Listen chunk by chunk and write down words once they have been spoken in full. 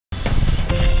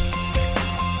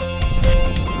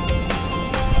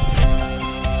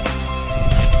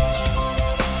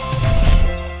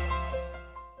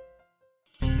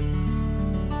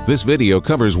This video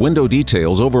covers window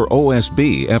details over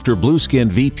OSB after Blueskin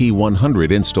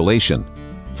VP100 installation.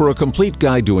 For a complete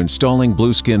guide to installing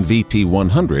Blueskin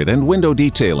VP100 and window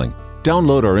detailing,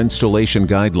 download our installation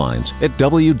guidelines at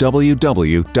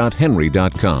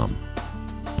www.henry.com.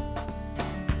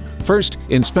 First,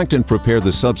 inspect and prepare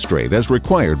the substrate as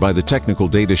required by the technical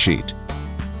data sheet.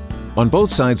 On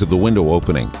both sides of the window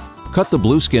opening, cut the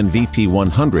Blueskin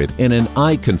VP100 in an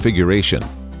I configuration.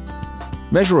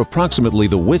 Measure approximately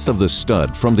the width of the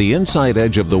stud from the inside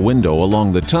edge of the window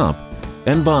along the top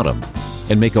and bottom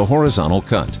and make a horizontal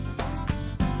cut.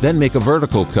 Then make a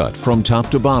vertical cut from top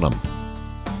to bottom.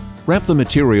 Wrap the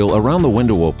material around the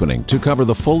window opening to cover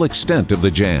the full extent of the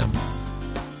jamb.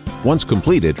 Once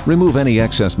completed, remove any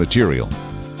excess material.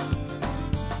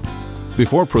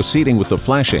 Before proceeding with the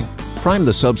flashing, prime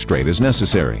the substrate as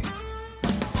necessary.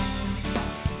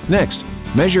 Next,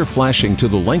 measure flashing to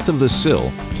the length of the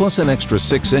sill plus an extra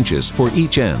 6 inches for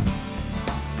each end.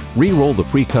 Re-roll the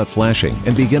pre-cut flashing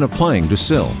and begin applying to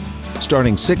sill,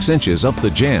 starting 6 inches up the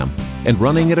jamb and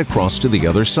running it across to the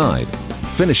other side,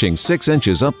 finishing 6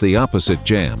 inches up the opposite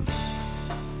jamb.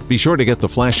 Be sure to get the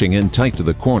flashing in tight to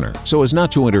the corner so as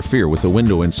not to interfere with the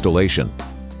window installation.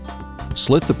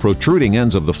 Slit the protruding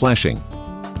ends of the flashing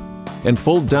and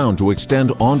fold down to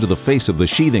extend onto the face of the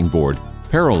sheathing board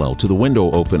parallel to the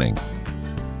window opening.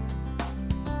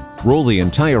 Roll the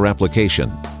entire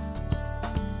application.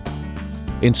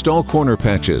 Install corner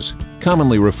patches,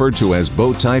 commonly referred to as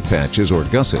bow tie patches or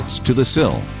gussets, to the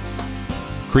sill.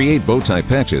 Create bow tie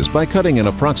patches by cutting an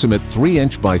approximate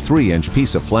 3-inch by 3-inch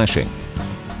piece of flashing.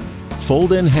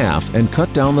 Fold in half and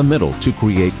cut down the middle to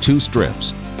create 2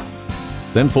 strips.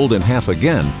 Then fold in half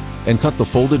again and cut the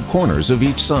folded corners of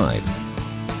each side.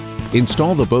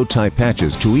 Install the bow tie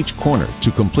patches to each corner to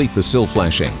complete the sill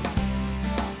flashing.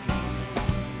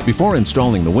 Before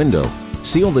installing the window,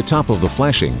 seal the top of the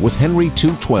flashing with Henry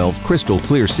 212 Crystal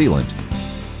Clear Sealant.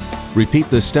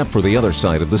 Repeat this step for the other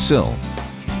side of the sill.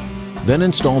 Then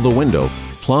install the window,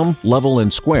 plumb, level,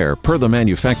 and square per the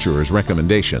manufacturer's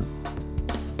recommendation.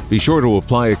 Be sure to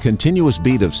apply a continuous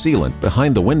bead of sealant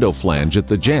behind the window flange at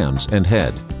the jambs and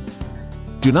head.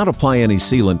 Do not apply any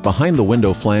sealant behind the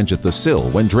window flange at the sill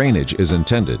when drainage is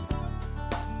intended.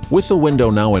 With the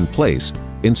window now in place,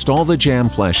 install the jamb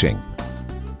flashing.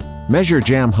 Measure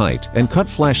jamb height and cut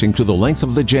flashing to the length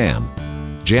of the jamb.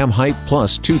 Jamb height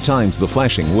plus 2 times the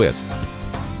flashing width.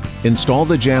 Install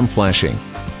the jamb flashing,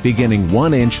 beginning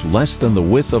 1 inch less than the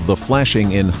width of the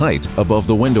flashing in height above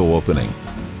the window opening.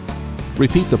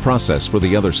 Repeat the process for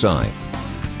the other side.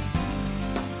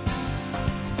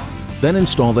 Then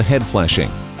install the head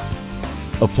flashing.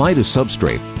 Apply to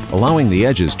substrate, allowing the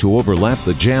edges to overlap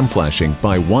the jamb flashing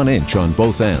by 1 inch on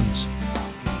both ends.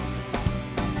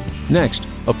 Next,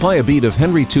 apply a bead of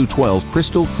Henry 212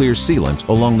 Crystal Clear Sealant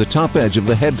along the top edge of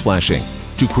the head flashing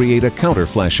to create a counter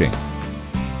flashing.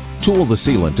 Tool the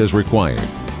sealant as required.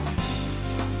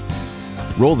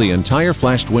 Roll the entire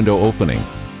flashed window opening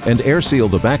and air seal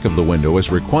the back of the window as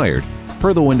required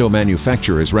per the window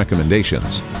manufacturer's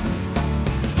recommendations.